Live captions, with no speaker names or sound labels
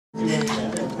You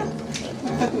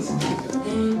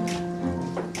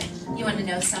want to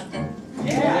know something?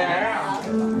 Yeah.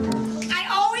 I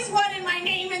always wanted my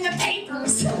name in the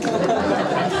papers.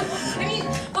 I mean,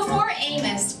 before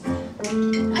Amos,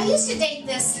 I used to date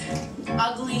this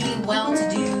ugly,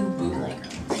 well-to-do bootlegger.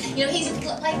 You know, he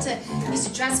used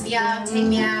to dress me up, take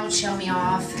me out, show me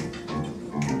off.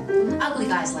 Ugly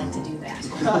guys like to do that.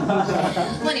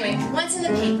 Well, anyway, once in the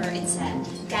paper it said,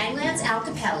 Gangland's Al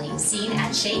Capelli seen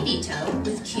at Chez Vito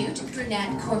with cute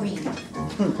brunette Corinne.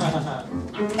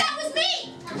 That was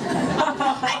me!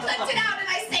 I clipped it out and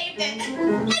I saved it.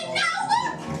 And now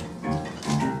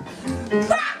look!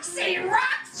 Roxie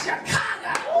rocks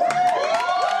Chicago!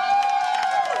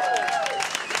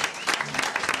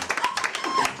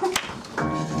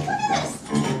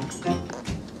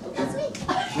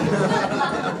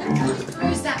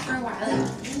 Cruise that for a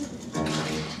while.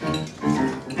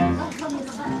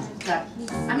 Look,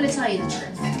 I'm going to tell you the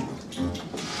truth.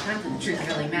 Not that the truth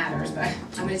really matters, but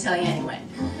I'm going to tell you anyway.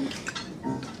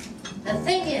 The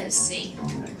thing is, see,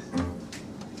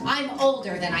 I'm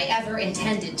older than I ever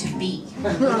intended to be.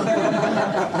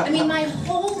 I mean, my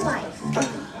whole life,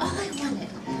 all I wanted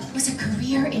was a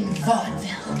career in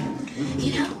vaudeville.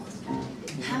 You know,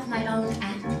 have my own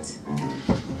act.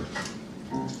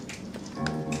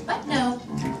 But no.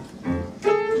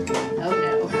 Oh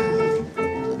no.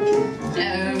 No.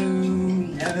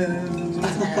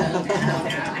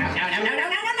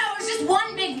 It's just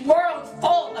one big world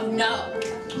full of no.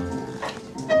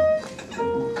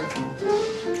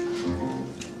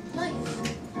 Life.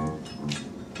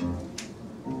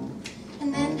 And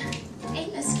then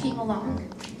Amos came along.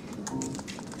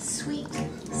 Sweet,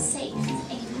 safe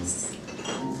Amos.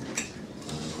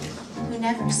 Who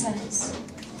never says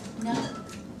no.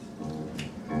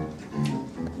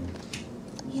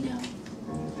 You know,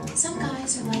 some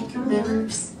guys are like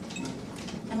mirrors,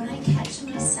 and when I catch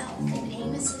myself in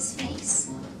Amos's face,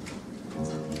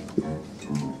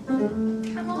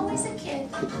 I'm always a kid.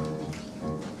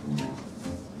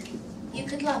 You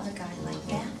could love a guy like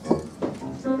that.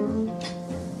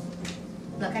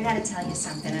 Look, I gotta tell you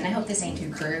something, and I hope this ain't too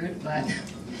crude, but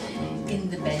in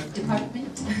the bed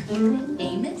department,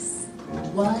 Amos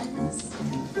was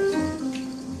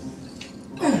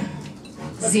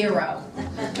 0.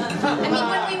 I mean,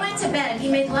 when we went to bed, he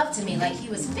made love to me like he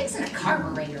was fixing a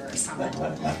carburetor or something.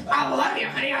 I love you,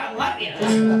 honey, I love you.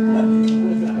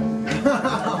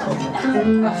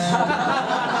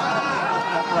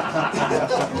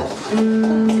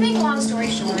 To make a long story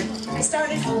short, I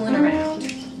started fooling around.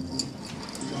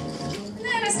 And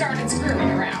then I started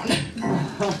screwing around.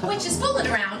 Which is fooling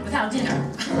around without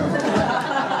dinner.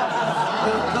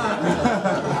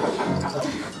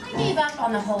 I gave up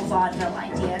on the whole vaudeville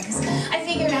idea because I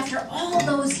figured after all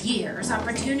those years,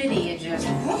 opportunity had just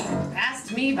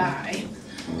passed me by.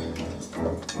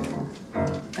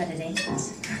 But it ain't.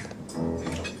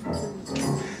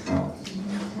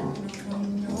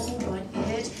 No, but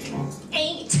it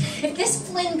ain't. If this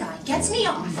Flynn guy gets me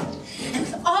off, and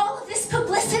with all of this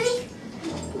publicity,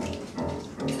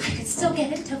 I could still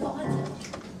get into vaudeville.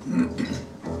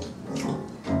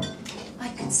 I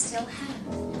could still have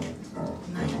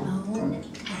my own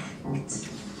act.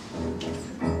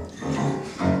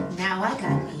 Now I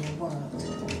got me a world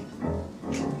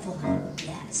full of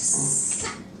yes.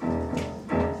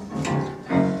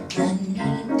 The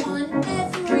name on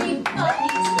everybody's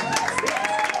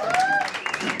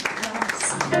lips.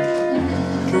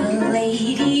 The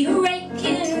lady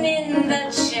raking in the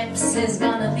chips is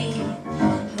gonna be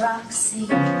Roxie.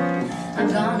 I'm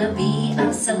gonna be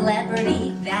a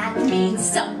celebrity. That means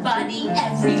somebody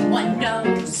everyone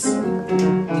knows.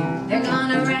 They're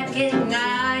gonna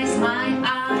recognize my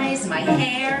eyes, my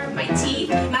hair, my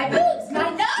teeth, my boobs, my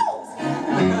nose.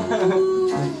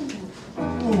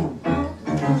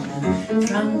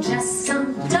 From just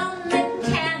some dumb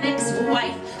mechanic's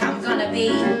wife, I'm gonna be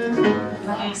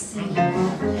Roxie,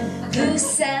 who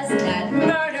says that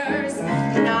murder's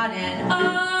not an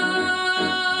art.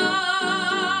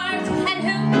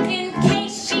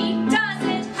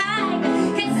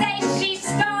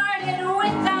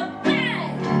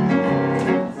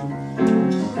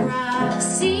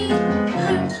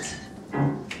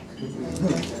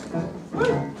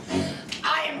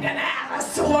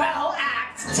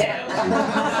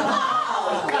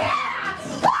 Oh, yeah!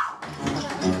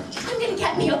 I'm gonna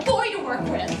get me a boy to work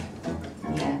with.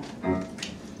 Yeah.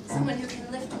 Someone who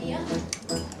can lift me up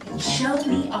and show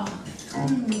me off.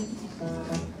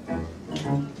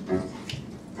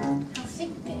 Now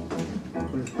think big.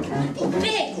 Think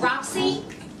big, Roxie.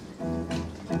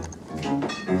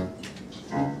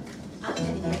 I'm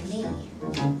gonna get me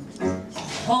a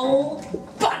whole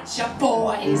bunch bunch of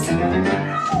boys.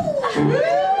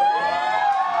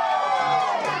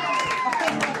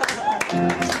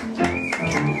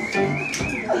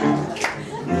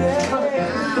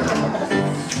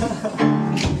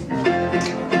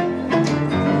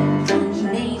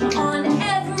 Name on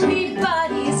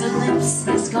everybody's lips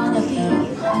is gonna be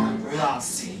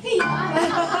Roxie.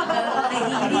 The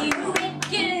lady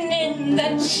raking in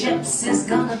the chips is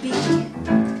gonna be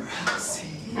Roxie.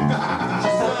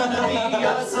 She's gonna be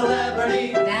a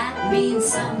celebrity. That means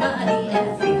somebody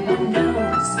everyone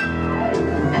knows.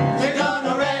 They're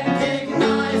gonna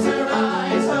recognize her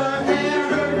eyes, her hair,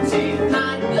 her teeth.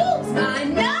 My boobs, my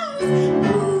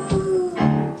nose. Ooh.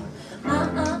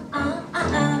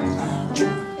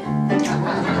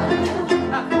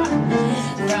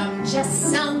 From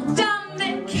just some dumb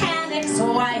mechanic's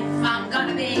wife, I'm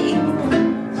gonna be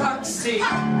Roxie.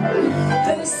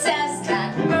 who says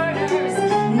that murder's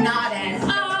not an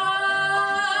art.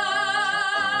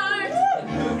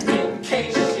 In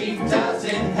case she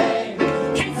doesn't hang.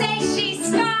 Can say she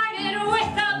started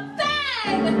with a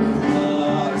bang.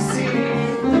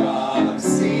 Roxie,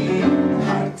 Roxie,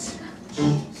 heart.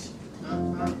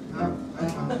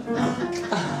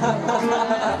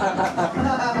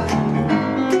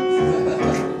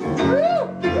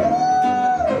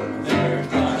 They're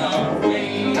gonna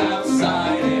wait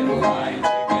outside in line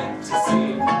to get to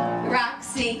see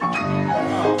Roxie,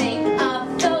 think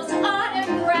of those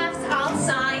autographs I'll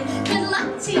sign. Good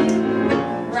luck to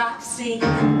you, Roxie.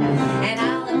 And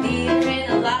I'll appear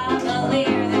in a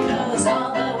lavalier that goes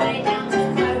all the way down to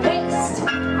my waist.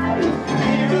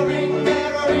 Never ring,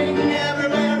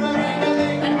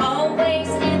 But always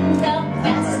in the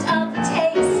best of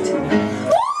taste.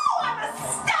 Woo! I'm a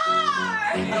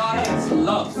star! the audience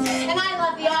loves. And I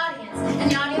love the audience.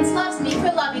 And the audience loves me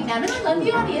for loving them. And I love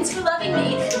the audience for loving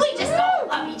me. We just all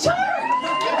love each other. And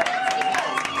that's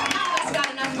because none of us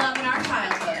got enough love in our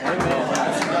childhood.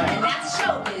 And that's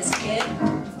showbiz, kid.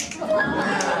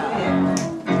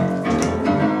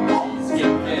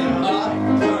 Skipping up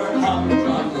her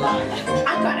humdrum line.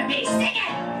 I'm gonna be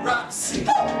singing. Roxie.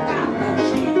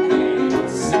 She made a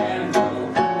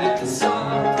sandal and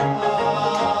song.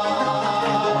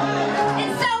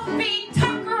 And Sophie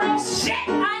Tucker shit,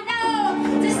 I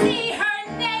know, to see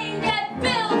her name get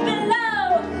billed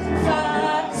below.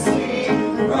 Roxie,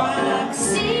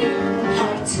 Roxie,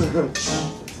 heart.